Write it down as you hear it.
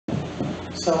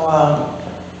So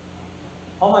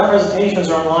all my presentations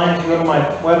are online. If you go to my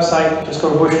website, just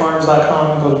go to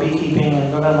bushfarms.com and go to beekeeping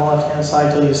and go down the left-hand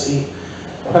side till you see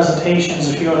presentations.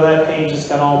 If you go to that page, it's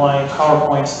got all my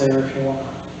PowerPoints there if you want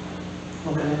to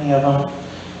look at any of them,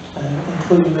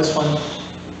 including this one.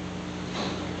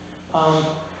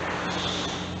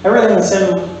 Everything that's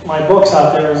in my books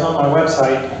out there is on my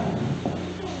website,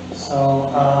 so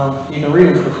you can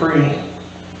read them for free.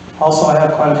 Also, I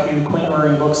have quite a few queen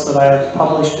rearing books that I have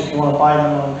published if you want to buy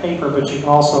them on paper, but you can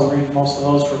also read most of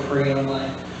those for free on my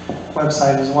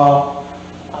website as well.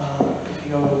 If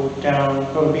you go down,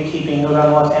 go to beekeeping, go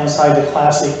down the left-hand side to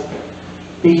classic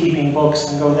beekeeping books,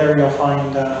 and go there, you'll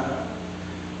find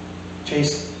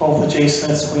both the J.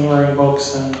 Smith's queen rearing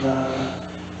books and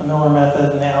the Miller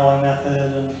method and the Alley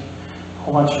method and a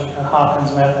whole bunch of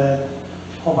Hopkins method,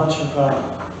 a whole bunch of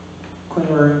queen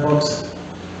rearing books.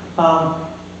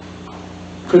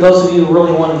 For those of you who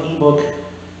really want an ebook,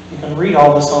 you can read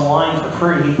all this online for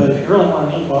free, but if you really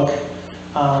want an ebook,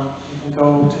 you can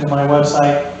go to my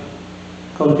website,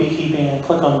 go to beekeeping and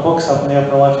click on books up in the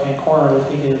upper left-hand corner. It'll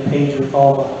take you to a page with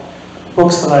all the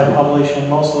books that I publish, and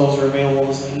most of those are available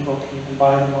as an ebook. You can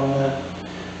buy them on that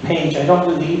page. I don't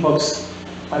do the ebooks.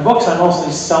 My books I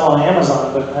mostly sell on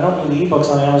Amazon, but I don't do the ebooks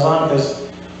on Amazon because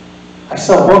I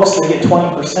sell books, they get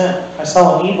 20%. I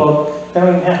sell an ebook, they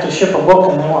don't even have to ship a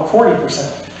book and they want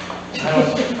 40%. I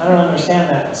don't understand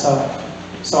that. So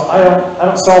I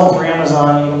don't sell them through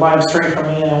Amazon. You can buy them straight from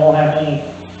me and it won't have any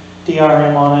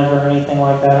DRM on it or anything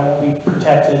like that. It won't be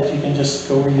protected. You can just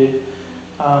go read it.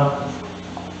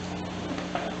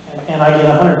 And I get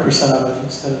 100% of it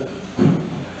instead of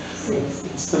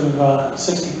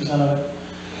 60% of it.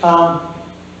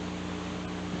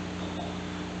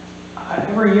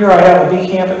 Every year I have a bee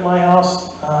camp at my house.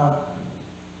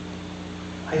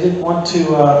 I didn't want to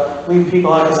leave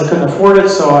people out because I couldn't afford it,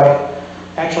 so I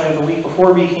actually have the week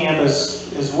before bee camp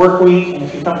is work week, and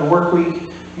if you come to work week,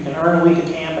 you can earn a week at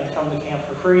camp and come to camp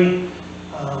for free.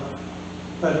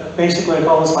 But basically I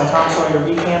call this my Tom Sawyer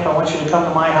bee camp. I want you to come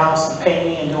to my house and pay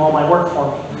me and do all my work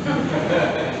for me.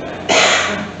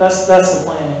 That's the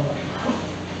plan.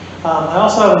 I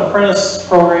also have an apprentice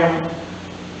program.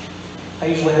 I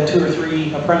usually have 2 or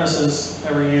 3 apprentices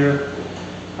every year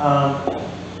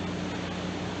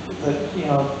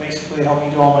that basically help me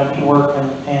do all my bee work,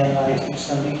 and I teach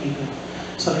them beekeeping.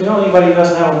 So if you know anybody who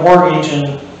doesn't have a mortgage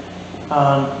and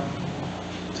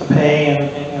to pay, and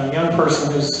a young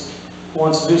person who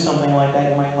wants to do something like that,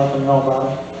 you might let them know about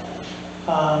it.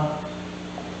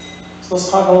 So let's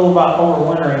talk a little about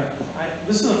overwintering.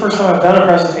 This is the first time I've done a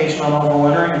presentation on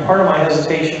overwintering, and part of my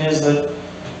hesitation is that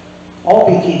all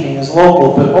beekeeping is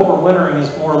local, but overwintering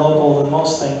is more local than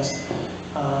most things.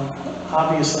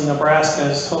 Obviously, Nebraska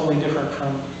is totally different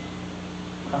from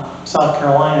South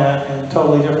Carolina, and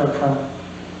totally different from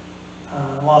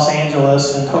Los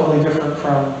Angeles, and totally different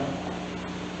from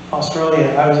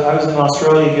Australia. I was in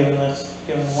Australia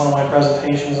giving one of my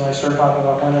presentations, and I started talking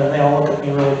about winter, and they all look at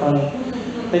me really funny.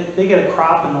 They get a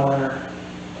crop in the winter.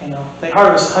 They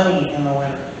harvest honey in the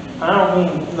winter. I don't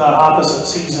mean the opposite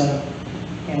season,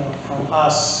 from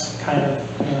us, kind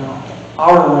of,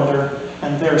 our winter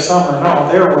and their summer.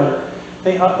 No, their winter.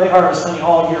 They harvest honey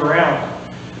all year round.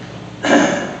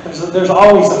 There's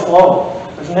always a flow.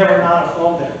 There's never not a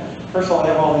flow there. First of all, they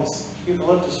have all these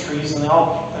eucalyptus trees, and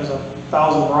there's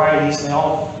 1,000 varieties, and they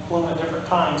all bloom at different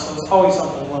times, so there's always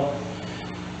something blooming.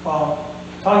 Well,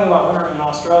 talking about wintering in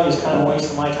Australia is kind of a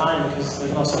waste of my time because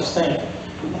there's no such thing.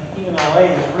 And even LA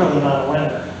is really not a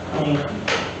winter. I mean,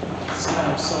 it's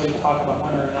kind of silly to talk about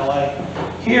winter in LA.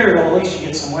 Here, well, at least you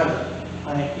get some weather.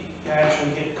 You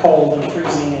actually get cold and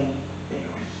freezing, and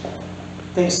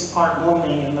things aren't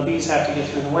blooming, and the bees have to get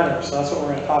through the winter. So that's what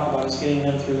we're going to talk about, is getting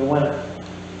them through the winter.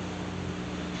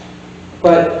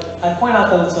 But I point out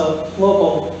that it's a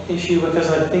local issue because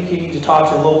I think you need to talk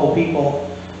to local people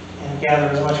and gather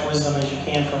as much wisdom as you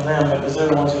can from them, because they're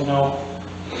the ones who know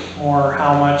more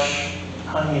how much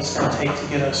honey it's going to take to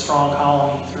get a strong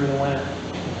colony through the winter.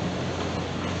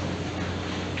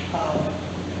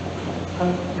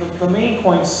 The main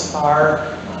points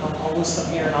are, I'll list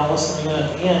them here and I'll list them again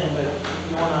at the end, but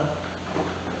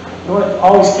you want to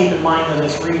always keep in mind that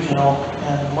it's regional,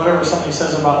 and whatever somebody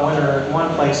says about winter in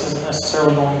one place isn't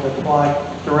necessarily going to apply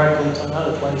directly to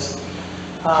another place.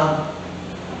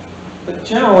 But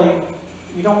generally,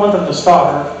 you don't want them to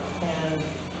starve, and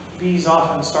bees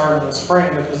often starve in the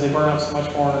spring because they burn up so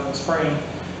much more in the spring.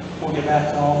 We'll get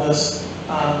back to all this.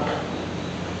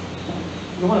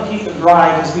 You want to keep them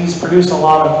dry because bees produce a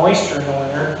lot of moisture in the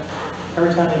winter.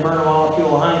 Every time they burn a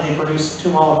molecule of honey, they produce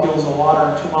 2 molecules of water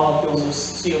and 2 molecules of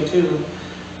CO2,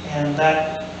 and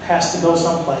that has to go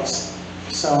someplace.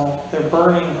 So they're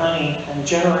burning honey and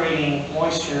generating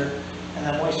moisture, and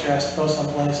that moisture has to go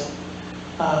someplace.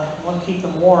 You want to keep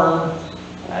them warm.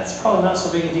 That's probably not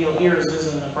so big a deal here as it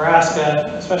is in Nebraska,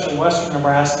 especially western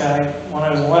Nebraska. When I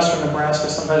was in western Nebraska,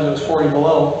 sometimes it was 40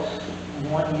 below.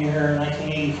 And one year in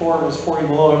 1984, it was 40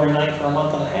 below every night for a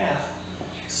month and a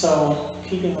half. So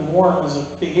keeping them warm is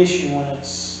a big issue when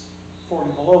it's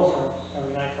 40 below for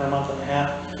every night for a month and a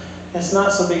half. It's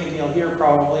not so big a deal here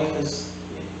probably, because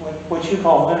what you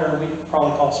call winter, we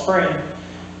probably call spring.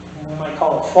 We might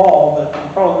call it fall, but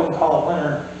we probably wouldn't call it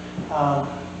winter.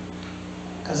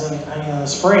 Because in the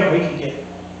spring we could get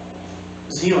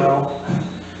 0.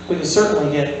 We could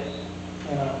certainly get,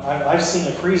 I've seen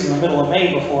it freeze in the middle of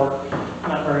May before.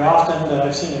 Not very often, but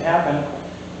I've seen it happen.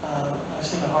 I've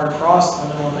seen a hard frost in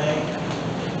the middle of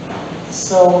May.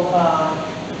 So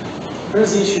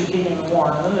there's the issue of keeping them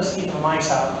warm, and then there's keeping the mice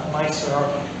out. The mice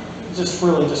are just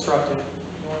really destructive.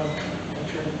 You want to make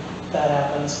sure that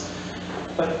happens.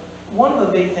 But one of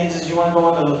the big things is you want to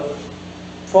go into the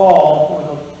fall with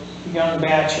a young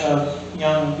batch of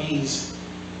young bees.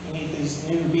 You need these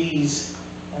new bees,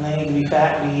 and they need to be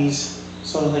fat bees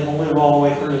so that they can live all the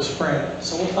way through the spring.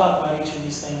 So we'll talk about each of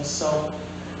these things. So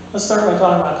let's start by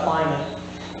talking about climate.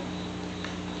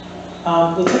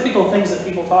 The typical things that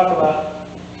people talk about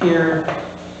here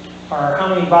are how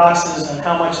many boxes and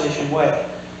how much they should weigh.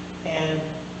 And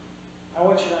I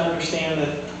want you to understand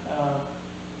that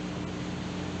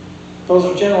those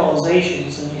are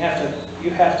generalizations, and you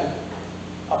have to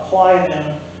apply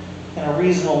them in a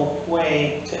reasonable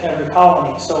way to every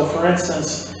colony. So for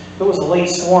instance, if it was a late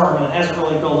storm and it hasn't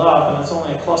really built up and it's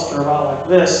only a cluster about like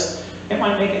this, it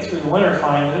might make it through the winter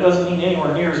fine, but it doesn't need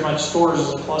anywhere near as much stores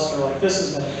as a cluster like this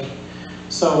is going to need.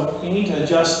 So you need to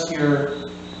adjust your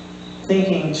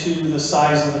thinking to the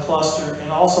size of the cluster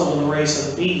and also to the race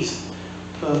of the bees.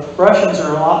 The Russians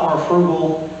are a lot more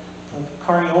frugal. The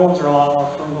Carnioles are a lot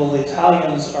more frugal. The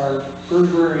Italians are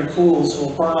brood-rearing fools who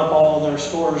will burn up all of their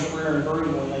stores rearing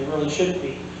brood when they really shouldn't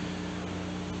be.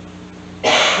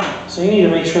 So you need to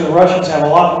make sure the Russians have a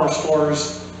lot more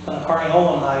stores than a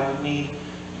Carniolan hive would need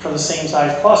for the same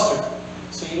size cluster.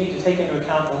 So you need to take into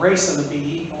account the race of the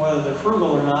bee, and whether they're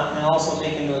frugal or not, and also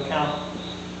take into account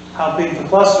how big the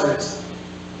cluster is.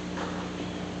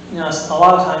 A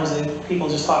lot of times people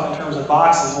just talk in terms of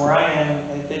boxes. Where I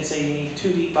am, they'd say you need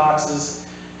 2 deep boxes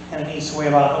and it needs to weigh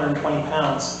about 120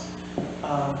 pounds.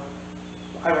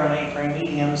 I run 8-frame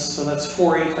mediums, so that's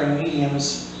 4 8-frame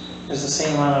mediums is the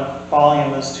same amount of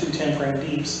volume as 2 10-frame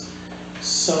deeps.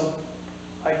 So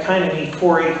I kind of need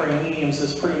 4 8-frame mediums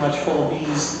that's pretty much full of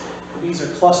bees. The bees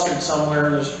are clustered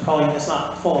somewhere. It's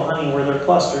not full of honey where they're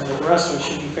clustered, but the rest of it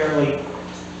should be fairly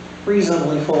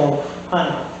reasonably full of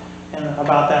honey. And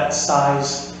about that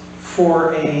size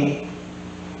for a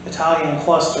Italian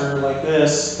cluster like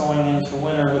this going into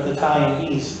winter with Italian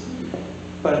bees.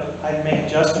 But I'd make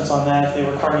adjustments on that. If they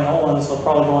were Carniolans, they'll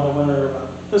probably go into winter about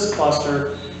this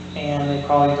cluster, and they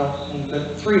probably don't need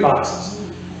but 3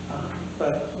 boxes.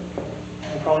 But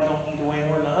they probably don't need to weigh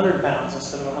more than 100 pounds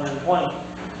instead of 120.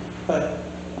 But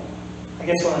I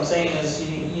guess what I'm saying is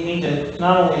you need to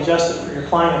not only adjust it for your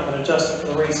climate, but adjust it for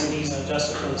the race of bees and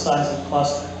adjust it for the size of the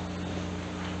cluster.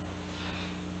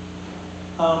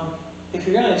 If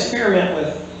you're going to experiment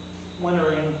with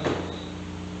wintering,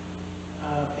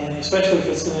 and especially if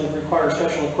it's going to require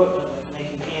special equipment like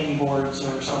making candy boards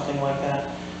or something like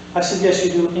that, I suggest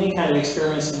you do any kind of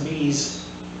experiments in bees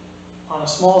on a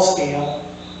small scale,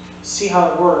 see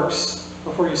how it works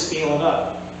before you scale it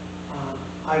up.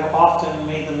 I've often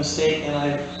made the mistake, and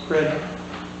I've read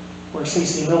where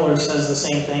C.C. Miller says the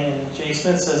same thing and Jay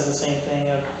Smith says the same thing.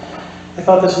 I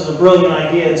thought this was a brilliant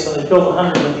idea, so they built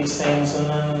 100 of these things, and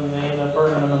then they ended up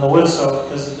burning them in the wood stove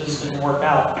because it just didn't work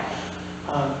out.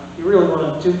 You really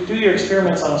want to do your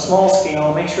experiments on a small scale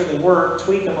and make sure they work,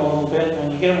 tweak them a little bit, and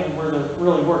when you get them where they're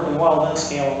really working well, then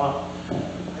scale them up.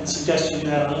 I'd suggest you do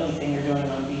that on anything you're doing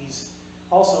on bees.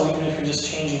 Also, even if you're just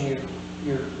changing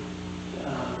your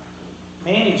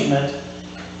management,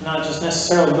 not just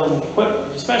necessarily building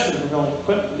equipment, especially if you're building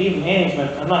equipment, but even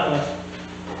management,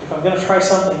 if I'm going to try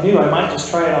something new, I might just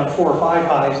try it on 4 or 5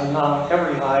 hives and not on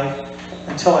every hive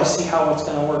until I see how it's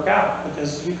going to work out,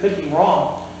 because you could be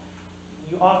wrong.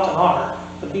 You often are.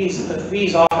 The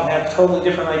bees often have totally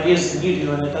different ideas than you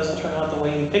do, and it doesn't turn out the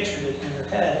way you pictured it in your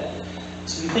head.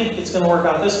 So you think it's going to work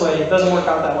out this way, it doesn't work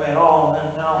out that way at all, and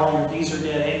then now all your bees are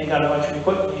dead and you got a bunch of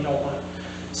equipment you don't want.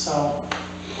 So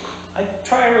I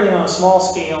try everything on a small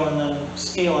scale and then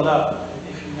scale it up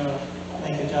if you're going to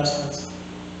make adjustments.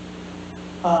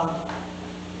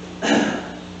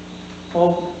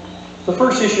 Well, the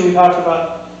first issue we talked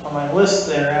about on my list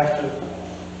there after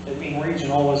it being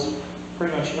regional was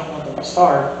pretty much you don't want them to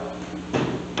starve.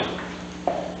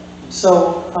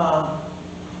 So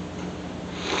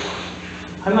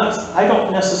I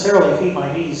don't necessarily feed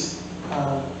my bees,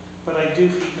 but I do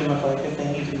feed them if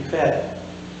they need to be fed.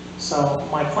 So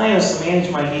my plan is to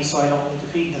manage my bees so I don't need to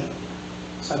feed them.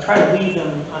 So I try to leave them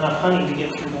enough honey to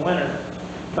get through the winter,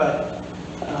 but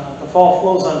the fall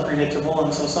flow is unpredictable,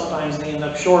 and so sometimes they end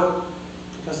up short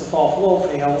because the fall flow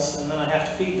fails, and then I have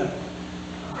to feed them.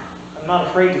 I'm not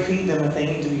afraid to feed them if they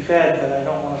need to be fed, but I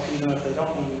don't want to feed them if they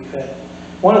don't need to be fed.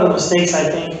 One of the mistakes I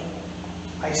think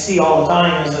I see all the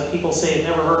time is that people say it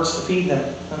never hurts to feed them,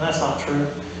 and that's not true.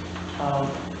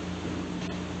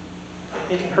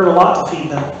 It can hurt a lot to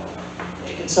feed them.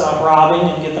 It can set up robbing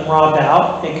and get them robbed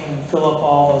out. It can fill up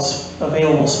all this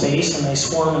available space, and they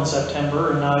swarm in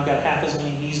September, and now I've got half as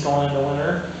many bees going into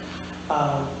winter.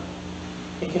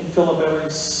 It can fill up every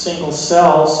single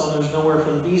cell, so there's nowhere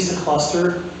for the bees to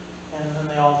cluster, and then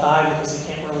they all die because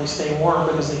they can't really stay warm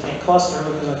because they can't cluster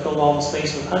because I filled all the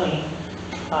space with honey.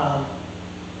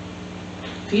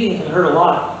 Feeding can hurt a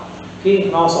lot. Feeding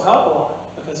can also help a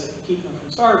lot because it can keep them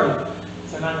from starving.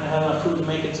 If they're not going to have enough food to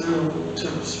make it through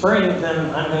to spring,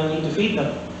 then I'm going to need to feed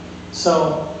them.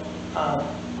 So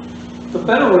the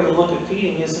better way to look at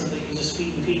feeding isn't that you just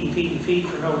feed and feed and feed and feed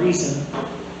for no reason.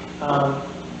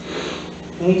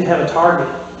 You need to have a target.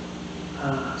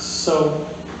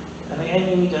 And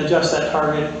you need to adjust that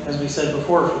target, as we said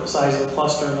before, for the size of the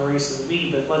cluster and the race of the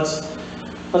bee. But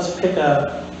let's pick an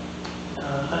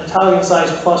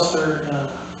Italian-sized cluster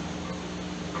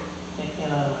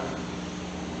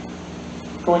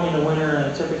going into winter in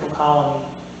a typical colony.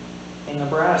 In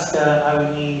Nebraska, I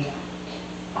would need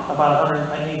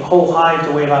I need the whole hive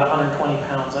to weigh about 120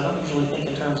 pounds. I don't usually think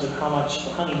in terms of how much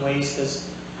the honey weighs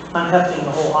because I'm hefting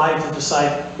the whole hive to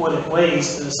decide what it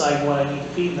weighs to decide what I need to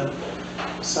feed them.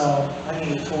 So I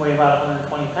need it to weigh about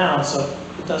 120 pounds. So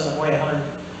it doesn't weigh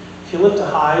 100. If you lift a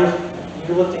hive, and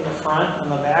you're lifting the front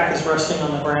and the back is resting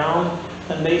on the ground,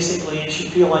 then basically it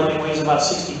should feel like it weighs about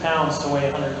 60 pounds to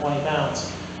weigh 120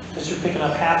 pounds. Because you're picking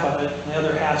up half of it and the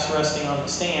other half's resting on the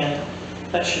stand.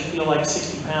 That should feel like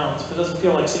 60 pounds. If it doesn't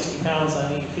feel like 60 pounds,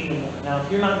 I need to feed them more. Now,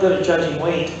 if you're not good at judging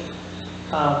weight,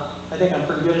 I think I'm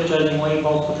pretty good at judging weight,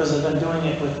 both because I've been doing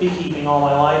it with beekeeping all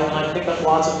my life, and I pick up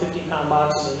lots of 50-pound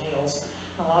boxes of nails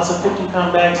and lots of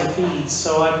 50-pound bags of feeds,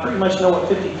 so I pretty much know what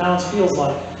 50 pounds feels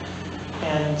like.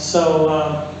 And so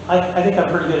I think I'm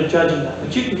pretty good at judging that.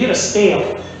 But you can get a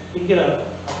scale. You can get a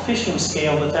fishing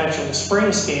scale that's actually a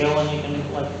spring scale, and you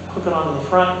can like hook it onto the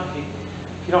front.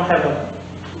 If you don't have a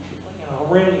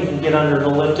rim you can get under to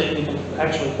lift it, you can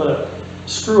actually put a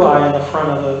screw eye in the front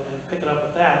of it and pick it up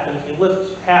with that. But if you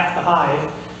lift half the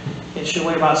hive, it should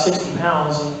weigh about 60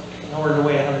 pounds in order to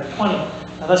weigh 120.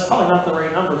 Now that's probably not the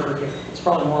right number for here. It's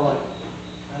probably more like,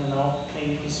 I don't know,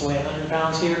 maybe it needs to weigh 100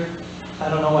 pounds here. I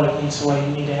don't know what it needs to weigh.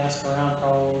 You need to ask around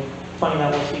probably, find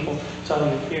out what people tell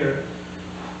you here.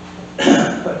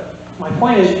 But my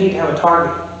point is you need to have a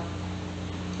target.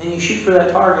 And you shoot for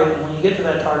that target, and when you get to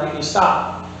that target, you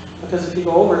stop. Because if you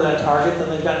go over that target, then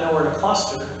they've got nowhere to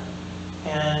cluster.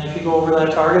 And if you go over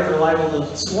that target, they're liable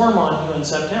to swarm on you in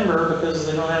September because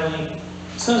they don't have any.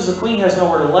 As soon as the queen has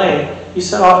nowhere to lay, you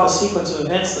set off a sequence of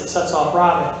events that sets off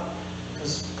robbing.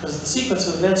 Because the sequence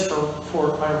of events for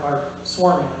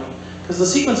swarming, because the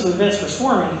sequence of events for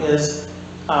swarming is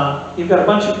you've got a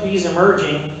bunch of bees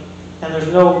emerging, and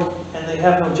they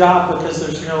have no job because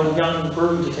there's no young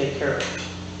brood to take care of.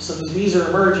 So these bees are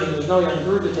emerging, there's no young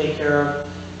brood to take care of,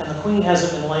 and the queen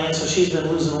hasn't been laying, so she's been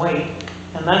losing weight.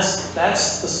 And that's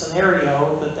the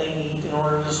scenario that they need in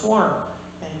order to swarm.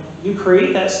 And you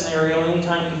create that scenario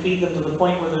anytime you feed them to the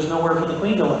point where there's nowhere for the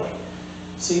queen to lay.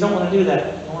 So you don't want to do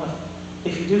that. You want to,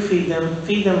 if you do feed them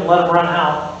and let them run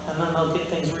out, and then they'll get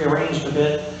things rearranged a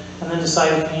bit, and then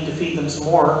decide if you need to feed them some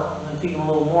more, and then feed them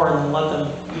a little more, and then let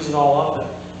them use it all up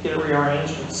and get it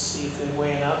rearranged and see if they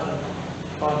weigh enough.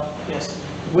 Yes.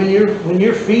 When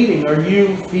you're feeding, are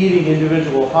you feeding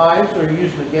individual hives or are you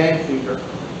using a gang feeder?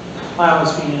 I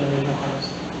always feed individual hives.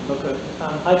 Okay.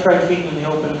 I try to feed them in the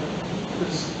open.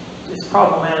 It's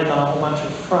problematic on a whole bunch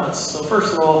of fronts. So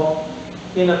first of all,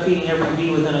 you end up feeding every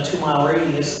bee within a 2-mile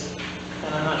radius,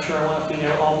 and I'm not sure I want to feed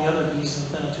all the other bees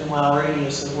within a 2-mile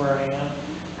radius of where I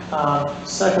am.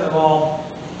 Second of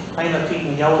all, I end up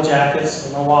feeding the yellow jackets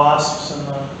and the wasps, and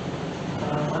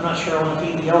I'm not sure I want to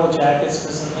feed the yellow jackets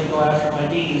because then they go after my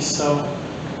bees. So,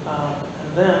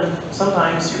 and then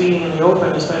sometimes feeding in the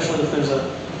open, especially if there's a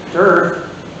dearth,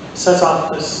 sets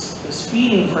off this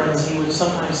feeding frenzy, which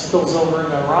sometimes spills over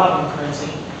into a robbing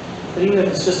frenzy. But even if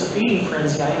it's just a feeding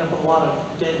frenzy, I end up with a lot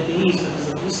of dead bees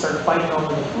because the bees start fighting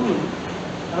over the food.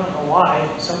 I don't know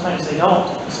why. Sometimes they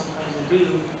don't, sometimes they do.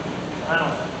 I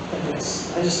don't think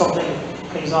I just don't think it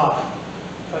pays off.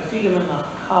 If I feed them in the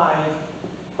hive,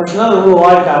 of course, another rule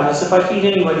I've got is if I feed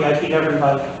anybody, I feed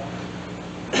everybody.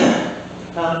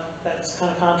 That's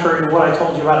kind of contrary to what I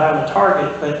told you about having a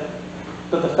target,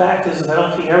 but the fact is if I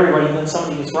don't feed everybody, then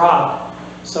somebody gets robbed.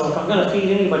 So if I'm going to feed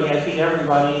anybody, I feed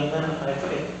everybody, and then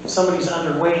if somebody's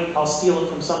underweight, I'll steal it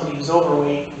from somebody who's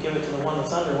overweight and give it to the one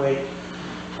that's underweight.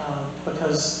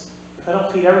 Because if I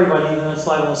don't feed everybody, then it's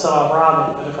liable to set off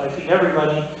robbing. But if I feed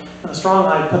everybody, and the strong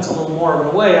hive puts a little more of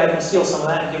it away, I can steal some of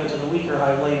that and give it to the weaker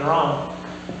hive later on.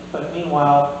 But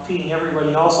meanwhile, feeding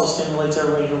everybody also stimulates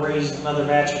everybody to raise another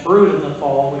batch of brood in the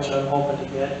fall, which I'm hoping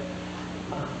to get.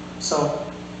 So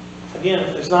again,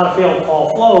 if there's not a failed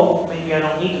fall flow, maybe I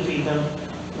don't need to feed them.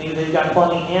 Maybe they've got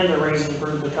plenty and they're raising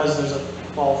brood because there's a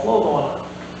fall flow going on.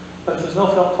 But if there's no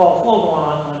fall flow going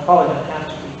on, I'm probably going to have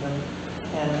to feed them.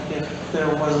 And if there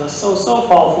was a so-so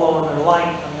fall flow and they're light,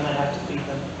 I'm going to have to feed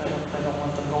them. I don't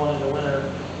want them going into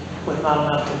winter with not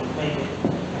enough to make it.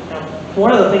 Now,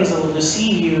 one of the things that will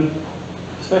deceive you,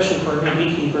 especially for a new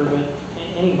beekeeper, but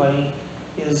anybody,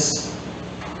 is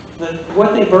that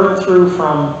what they burn through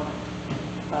from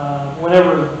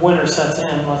whenever winter sets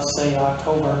in, let's say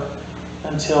October,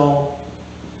 until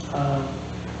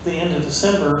the end of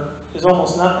December, is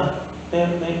almost nothing.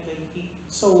 They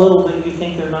eat so little that you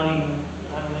think they're not even,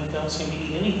 they don't seem to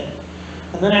eat anything.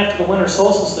 And then after the winter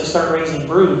solstice, they start raising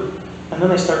brood. And then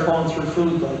they start going through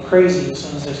food like crazy as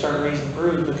soon as they start raising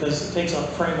brood, because it takes a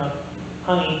frame of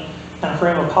honey and a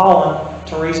frame of pollen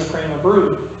to raise a frame of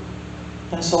brood.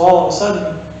 And so all of a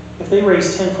sudden, if they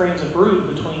raise 10 frames of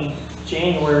brood between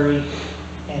January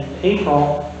and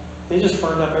April, they just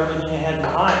burned up everything they had in the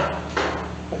hive.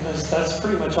 Because that's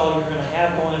pretty much all you're going to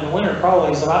have going into winter,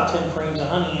 probably is about 10 frames of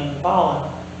honey and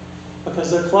pollen. Because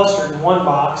they're clustered in one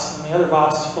box, and the other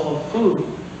box is full of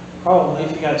food. Probably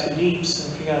if you got two deeps,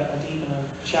 and if you got a deep and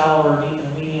a shallow or a deep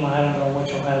and a medium, I don't know what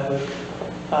you'll have.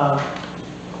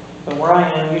 But where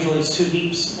I am, usually it's two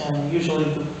deeps, and usually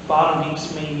the bottom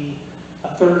deeps may be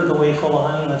a third of the way full of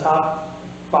honey, and the top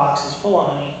box is full of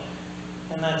honey.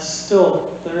 And that's still,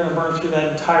 they're going to burn through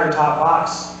that entire top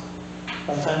box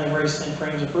by the time they raise 10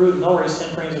 frames of brood. And they'll raise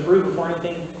 10 frames of brood before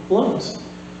anything blooms.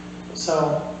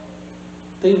 So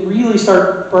they really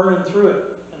start burning through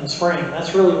it in the spring.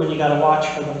 That's really when you got to watch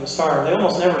for them to starve. They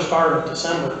almost never starve in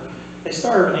December. They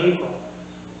starve in April.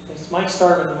 They might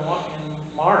start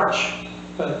in March,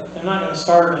 but they're not going to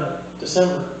starve in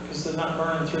December because they're not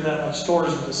burning through that much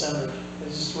stores in December. They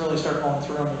just really start going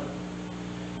through them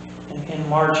in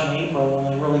March and April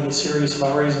when they really get serious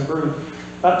about raising brood.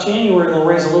 About January, they'll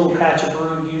raise a little patch of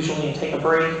brood usually and take a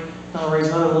break. And they'll raise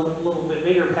another little bit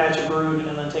bigger patch of brood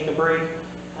and then take a break.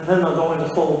 And then they'll go into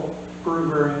full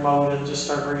brood rearing mode and just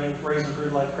start raising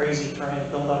brood like crazy, trying to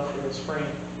build up for the spring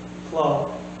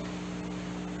flow.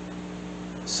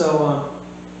 So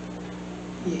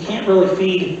you can't really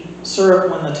feed syrup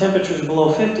when the temperature is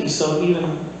below 50. So even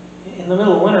in the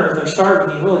middle of winter, if they're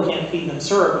starving, you really can't feed them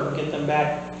syrup and get them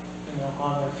back,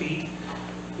 on their feet.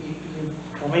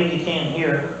 Well, maybe you can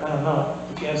here. I don't know.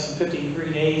 If you have some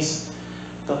 50-degree days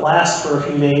that last for a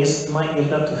few days, you might get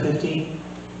it up to 50.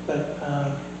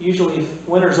 But usually if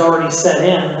winter's already set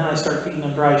in, then I start feeding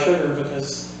them dry sugar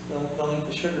because they'll eat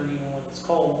the sugar even when it's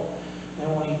cold. They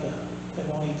won't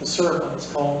eat the syrup when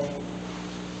it's cold.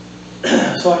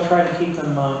 So I try to keep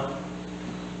them,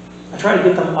 I try to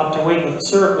get them up to weight with the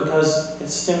syrup because it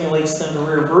stimulates them to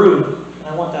rear brood. And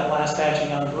I want that last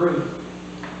hatching on brood.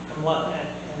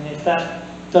 And if that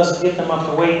doesn't get them up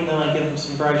to weight, then I give them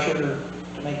some dry sugar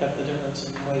to make up the difference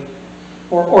in weight.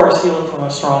 Or I steal it from a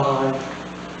strong hive.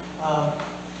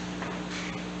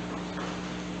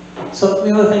 So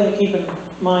the other thing to keep in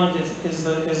mind is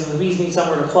the bees need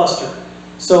somewhere to cluster.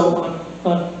 So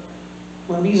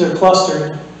when bees are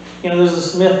clustered, there's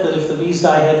this myth that if the bees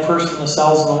die head first in the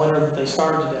cells in the winter that they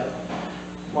starve to death.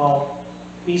 Well,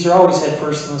 bees are always head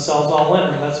first in the cells all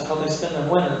winter. That's how they spend their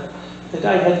winter. If they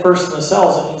die head first in the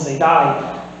cells, it means they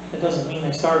died. It doesn't mean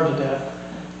they starved to death.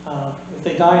 If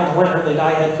they die in the winter, they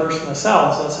die head first in the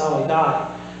cells. That's how they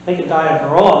die. They could die of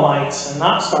varroa mites and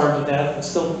not starve to death, and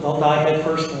still they'll die head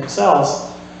first in the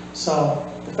cells. So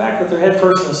the fact that they're head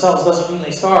first in the cells doesn't mean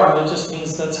they starve. It just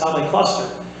means that's how they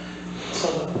cluster.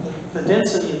 So the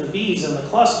density of the bees in the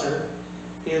cluster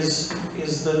is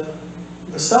that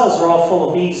the cells are all full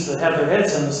of bees that have their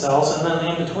heads in the cells, and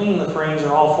then in between the frames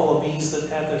are all full of bees that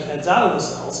have their heads out of the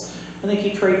cells. And they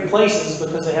keep trading places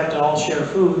because they have to all share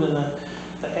food, and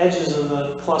the edges of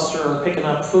the cluster are picking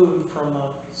up food from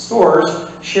the stores,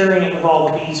 sharing it with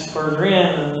all the bees further in,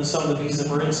 and then some of the bees that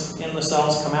were in the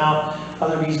cells come out,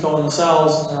 other bees go in the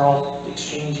cells, and they're all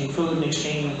exchanging food and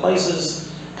exchanging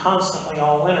places constantly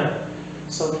all winter.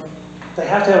 So they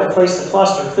have to have a place to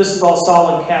cluster. If this is all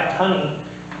solid capped honey,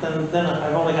 then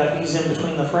I've only got bees in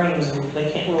between the frames, and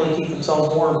they can't really keep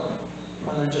themselves warm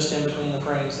when they're just in between the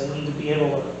frames. They need to be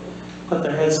able to put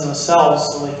their heads in the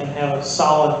cells so they can have a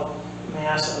solid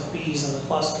mass of bees in the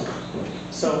cluster.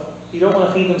 So you don't want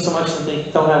to feed them so much that they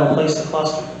don't have a place to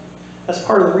cluster. That's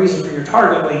part of the reason for your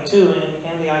target weight too,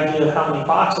 and the idea of how many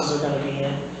boxes are going to be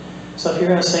in. So if you're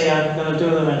going to say I'm going to do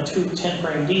them in 2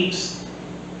 10-frame deeps,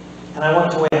 and I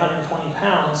want it to weigh 120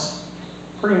 pounds,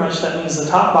 pretty much that means the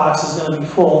top box is going to be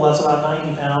full, that's about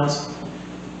 90 pounds,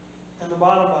 and the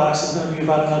bottom box is going to be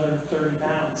about another 30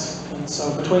 pounds. And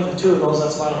so between the two of those,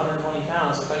 that's about 120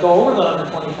 pounds. If I go over the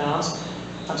 120 pounds,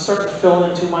 I'm starting to fill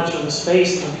in too much of the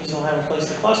space and the bees don't have a place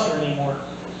to cluster anymore.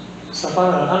 So if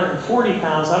I'm at 140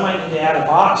 pounds, I might need to add a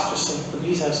box just so the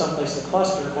bees have some place to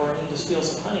cluster, or I need to steal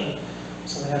some honey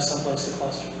so they have some place to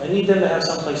cluster. I need them to have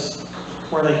some place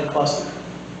where they can cluster.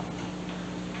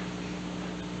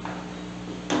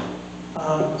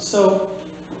 So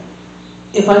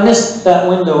if I missed that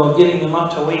window of getting them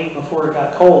up to weight before it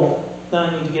got cold, then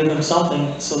I need to give them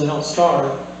something so they don't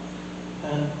starve.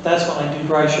 And that's when I do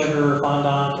dry sugar or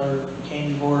fondant or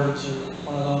candy boards or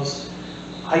one of those.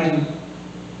 I do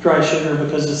dry sugar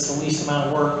because it's the least amount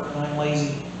of work and I'm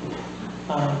lazy.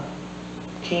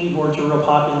 Candy boards are real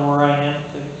popular where I am.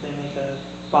 They make a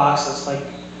box that's like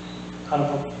out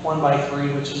of a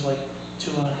 1x3, which is like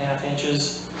 2.5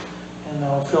 inches. And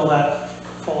they'll fill that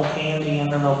full of candy,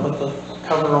 and then they'll put the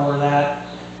cover over that,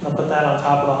 and they'll put that on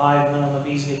top of the hive, and then when the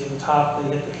bees get to the top,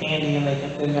 they get the candy, and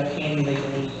they've got candy they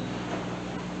can eat.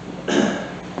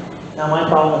 Now my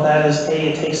problem with that is, A,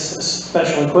 it takes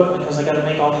special equipment, because I got to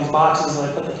make all these boxes that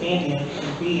I put the candy in,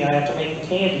 and B, I have to make the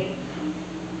candy.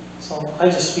 So I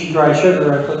just feed dry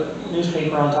sugar. I put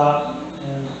newspaper on top,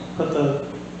 and put a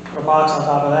box on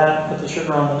top of that, put the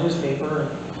sugar on the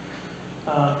newspaper,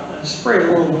 and spray it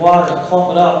a little water to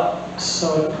clump it up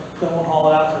so they won't haul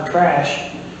it out for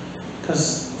trash.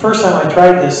 Because first time I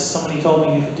tried this, somebody told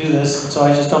me you could do this, and so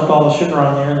I just dumped all the sugar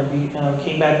on there, and I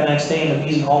came back the next day and the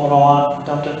bees hauled it all out and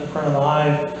dumped it in front of the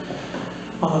hive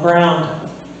on the ground.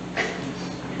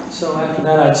 So after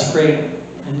that I'd spray it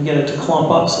and get it to clump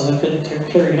up so they couldn't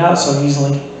carry it out so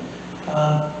easily.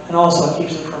 And also it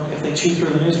keeps it from, if they chew through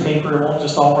the newspaper, it won't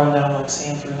just all run down like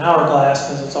sand through an hourglass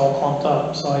because it's all clumped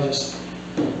up. So I just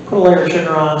put a layer of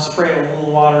sugar on, spray it with a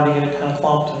little water to get it kind of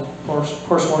clumped, and pour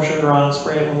some more sugar on,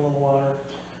 spray it with a little water,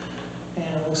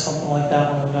 and it looks something like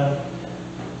that when we're done.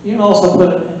 You can also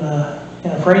put it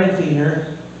in a frame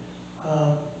feeder.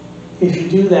 If you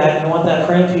do that, you want that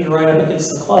frame feeder right up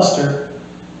against the cluster,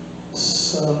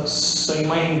 so you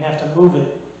might even have to move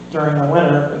it during the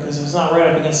winter, because if it's not right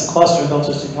up against the cluster, they'll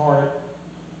just ignore it.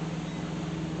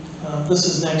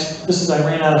 I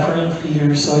ran out of frame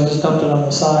feeders, so I just dumped it on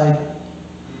the side.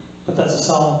 But that's a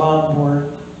solid bottom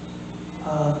board.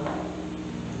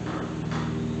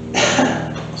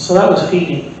 So that was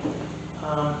feeding.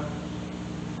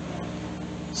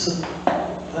 So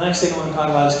the next thing I want to talk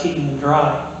about is keeping them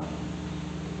dry.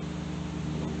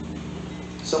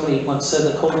 Somebody once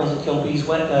said that cold doesn't kill bees,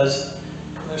 wet does.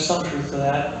 There's some truth to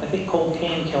that. I think cold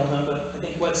can kill them, but I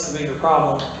think wet's the bigger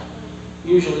problem.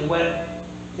 Usually wet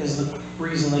is the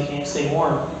reason they can't stay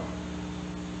warm.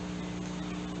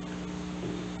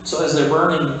 So as they're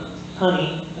burning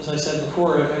honey, as I said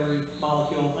before, every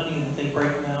molecule of honey that they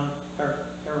break down,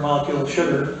 or every molecule of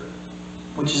sugar,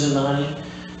 which is in the honey,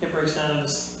 it breaks down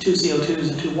into 2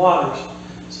 CO2s and 2 waters.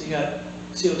 So you got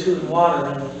CO2 and water,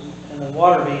 and the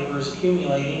water vapor is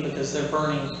accumulating because they're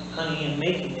burning honey and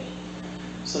making it.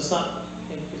 So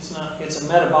it's a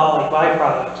metabolic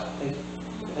byproduct.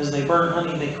 As they burn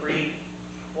honey, they create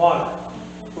water,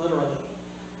 literally,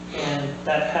 and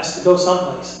that has to go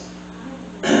someplace.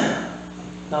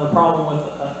 Now the problem with,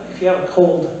 if you have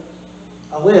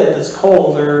a lid that's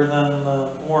colder than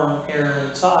the warm air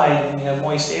inside, and you have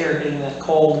moist air hitting that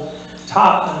cold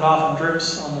top, then it often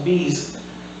drips on the bees.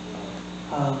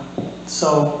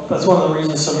 So that's one of the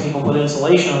reasons some people put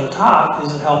insulation on the top,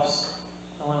 is it helps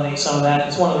eliminate some of that.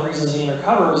 It's one of the reasons the inner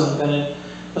cover was invented,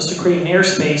 was to create an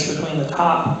airspace between the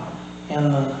top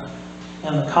and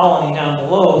the colony down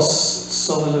below,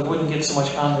 so that it wouldn't get so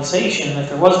much condensation. And if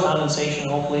there was condensation,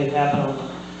 hopefully it happened on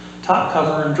the top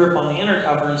cover and drip on the inner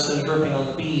cover instead of dripping on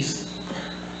the bees.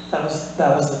 That was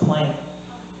the plan.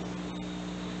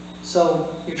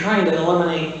 So you're trying to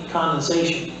eliminate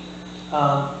condensation.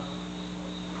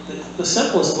 The the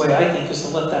simplest way, I think, is to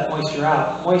let that moisture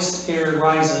out. Moist air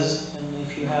rises, and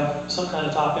if you have some kind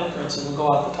of top entrance, it will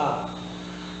go out the top.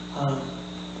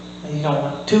 And you don't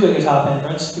want too big a top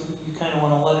entrance. You kind of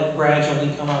want to let it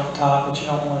gradually come out the top, but you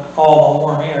don't want all the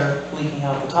warm air leaking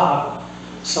out the top.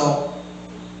 So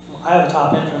I have a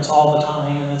top entrance all the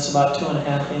time, and it's about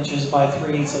 2.5 inches by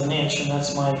 3/8 of an inch, and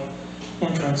that's my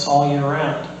entrance all year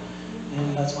round.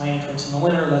 And that's my entrance in the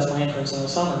winter, that's my entrance in the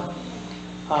summer.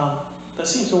 That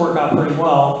seems to work out pretty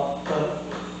well.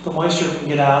 The moisture can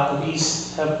get out, the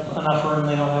bees have enough room,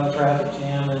 they don't have a traffic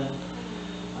jam, and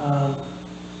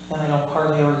they don't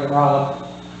hardly ever get robbed.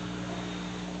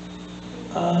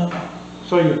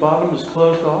 So your bottom is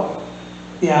closed off?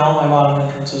 Yeah, all my bottom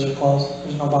entrances are closed.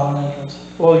 There's no bottom entrance.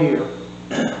 All year?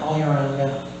 All year round,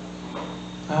 yeah.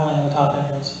 I only have a top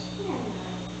entrance.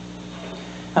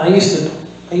 And I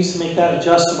used to make that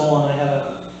adjustable, and I had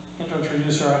an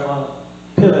introducer on a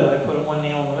pivot. I put one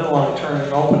nail in the middle and I turned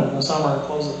it open in the summer and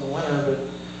closed it in the winter.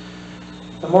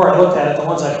 But the more I looked at it, the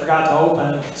ones I forgot to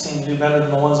open seemed to do better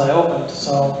than the ones I opened.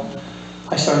 So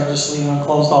I started just leaving them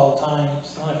closed all the time.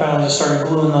 So then I finally just started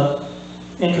gluing the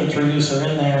entrance reducer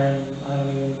in there, and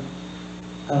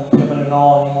I don't pivot it at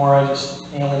all anymore. I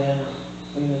just nail it in and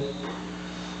leave it.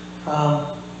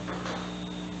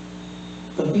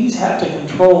 The bees have to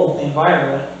control the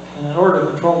environment, and in order to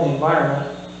control the environment,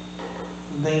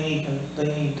 they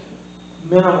need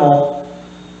minimal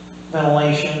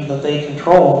ventilation that they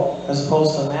control, as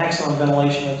opposed to maximum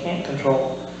ventilation they can't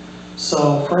control.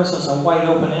 So, for instance, a wide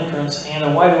open entrance and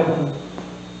a wide open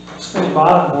screen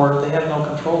bottom board, they have no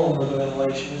control over the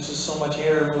ventilation. There's just so much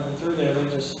air moving through there.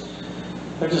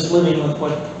 They're just living with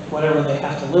whatever they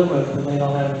have to live with, and they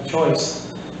don't have any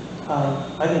choice.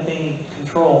 I think they need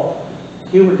control.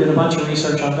 Hubert did a bunch of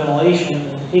research on ventilation,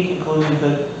 and he concluded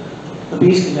that the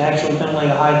bees can actually ventilate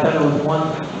a hive better with one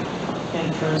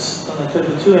entrance than they could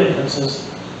with 2 entrances,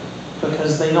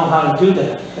 because they know how to do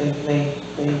that.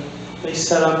 They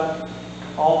set up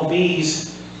all the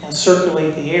bees and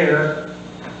circulate the air,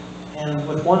 and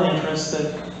with one entrance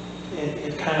that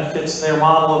it kind of fits their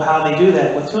model of how they do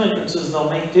that. With 2 entrances, they'll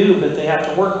make do, but they have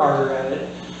to work harder at it.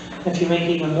 If you make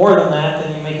even more than that,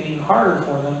 then you make it even harder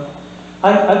for them.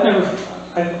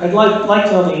 I'd like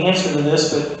to know the answer to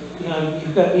this, but you know,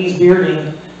 you've got bees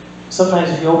bearding. Sometimes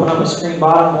if you open up a screen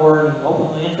bottom board and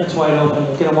open the entrance wide open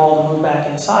and get them all to move back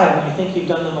inside, and you think you've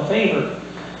done them a favor.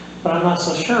 But I'm not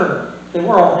so sure. They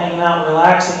were all hanging out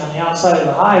relaxing on the outside of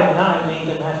the hive, and now I made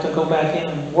them have to go back in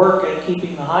and work at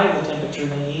keeping the hive the temperature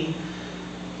they need.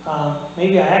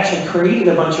 Maybe I actually created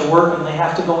a bunch of work and they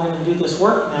have to go in and do this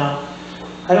work now.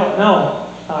 I don't know.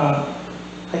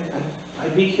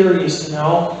 I'd be curious to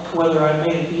know whether I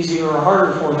made it easier or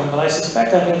harder for them, but I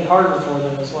suspect I made it harder for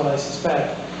them, is what I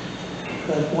suspect.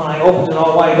 But when I opened it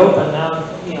all wide open, now,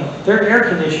 you know, they're air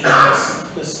conditioning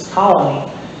this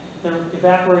colony. They're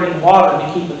evaporating water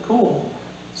to keep it cool.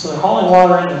 So they're hauling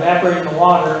water in, evaporating the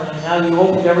water, and now you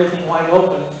opened everything wide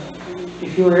open.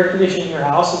 If you were air conditioning your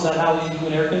house, is that how you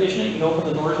would air condition it? You'd open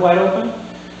the doors wide open?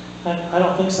 I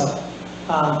don't think so.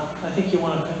 I think you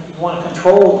want to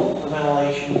control the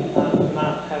ventilation,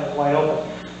 not have it wide open.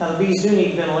 Now the bees do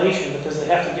need ventilation because they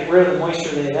have to get rid of the moisture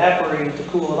they evaporated to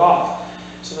cool it off.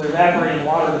 So they're evaporating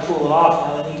water to cool it off.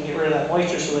 Now they need to get rid of that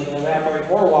moisture so they can evaporate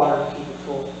more water to keep it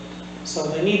cool. So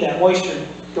they need that moisture to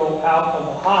go out of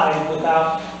the hive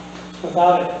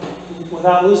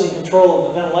without losing control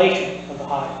of the ventilation of the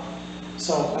hive.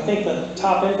 So I think the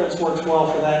top entrance works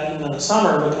well for that even in the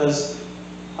summer, because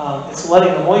it's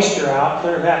letting the moisture out.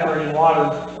 They're evaporating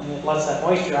water, and it lets that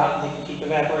moisture out, and they can keep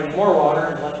evaporating more water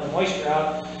and letting the moisture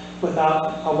out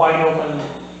without a wide open,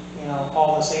 you know,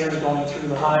 all this air is going through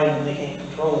the hive and they can't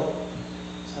control it.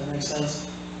 Does that make sense?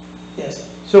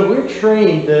 Yes. So we're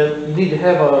trained that you need to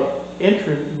have a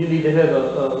entrance, you need to have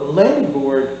a landing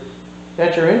board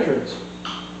at your entrance.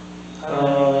 I don't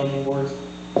have any landing boards.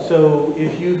 So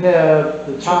if you have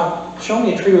the top... Show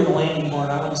me a tree with a landing board.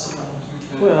 I want to see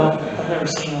one. Well, I've never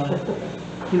seen one.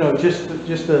 You know, just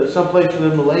someplace for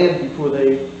them to land before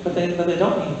they... But they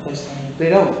don't need a place to land. They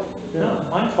don't. No,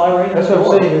 mine fly right in the door. That's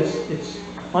what I'm saying.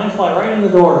 Mine fly right in the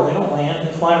door. They don't land.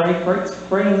 They fly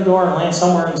right in the door and land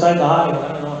somewhere inside the hive.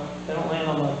 I don't know. They don't land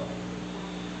on the...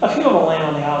 A few of them land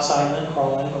on the outside and then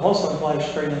crawl in, but most of them fly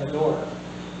straight in the door.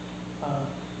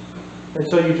 And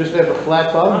so you just have a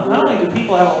flat bottom board? Not only do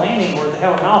people have a landing board, they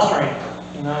have a mouse ramp.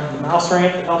 You know, the mouse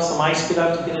ramp that helps the mice get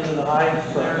up to get into the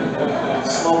hive there, the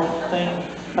slope thing.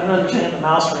 I don't understand the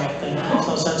mouse ramp thing. It makes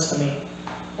no sense to me.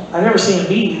 I've never seen a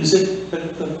bee use it, but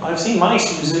I've seen mice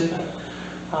use it.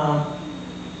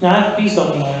 Now, bees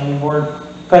don't need a landing board.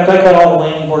 In fact, I cut all the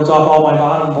landing boards off all my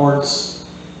bottom boards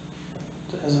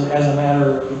as a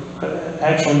matter of,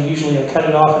 actually, usually I cut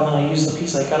it off and then I use the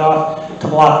piece I cut off to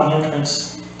block the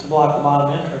entrance, to block the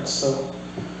bottom entrance, so,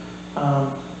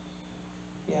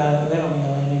 yeah, they don't need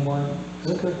a landing board.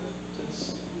 Okay.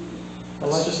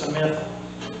 That's just a myth.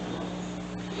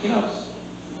 You know,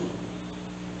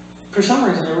 for some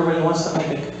reason, everybody wants to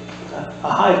make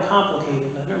a hive complicated,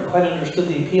 and I've never quite understood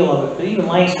the appeal of it, but even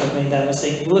Langstroth made that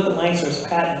mistake. If you look at Langstroth's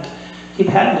patent, he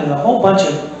patented a whole bunch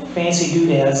of fancy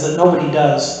doodads that nobody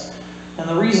does. And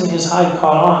the reason his hive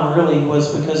caught on really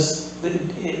was because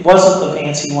it wasn't the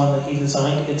fancy one that he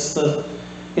designed, it's the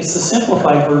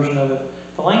simplified version of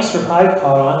it. The Langstroth hive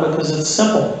caught on because it's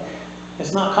simple.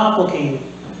 It's not complicated.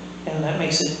 And that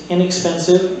makes it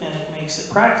inexpensive, and it makes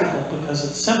it practical because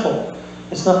it's simple.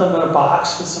 It's nothing but a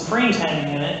box with some frames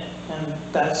hanging in it, and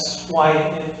that's why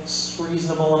it's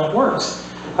reasonable and it works.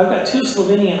 I've got 2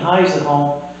 Slovenian hives at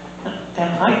home,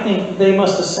 and I think they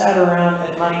must have sat around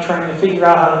at night trying to figure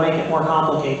out how to make it more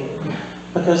complicated.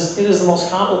 Because it is the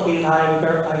most complicated hive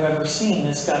I've ever seen.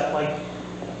 It's got, like,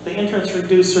 the entrance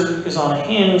reducer is on a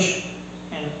hinge,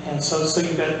 and so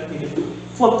you could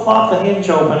flip-flop the hinge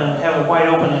open and have a wide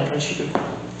open entrance. You could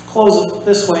close it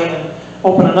this way and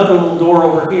open another little door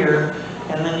over here,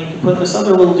 and then you can put this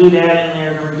other little doodad in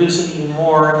there to reduce it even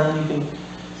more, and then you can,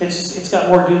 it's got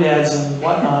more doodads and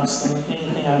whatnots than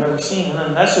anything I've ever seen. And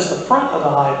then that's just the front of the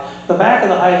hive. The back of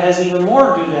the hive has even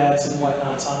more doodads and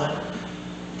whatnots on it.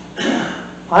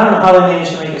 I don't know how they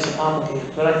managed to make it so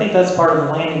complicated, but I think that's part of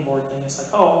the landing board thing. It's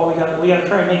like, oh, we got to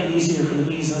try and make it easier for the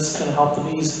bees, and this is going to help the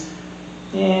bees.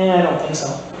 Yeah, I don't think so.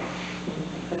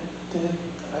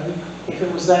 If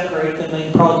it was that great, then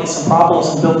they'd probably get some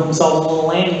propolis and build themselves a little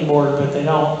landing board, but they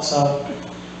don't, so.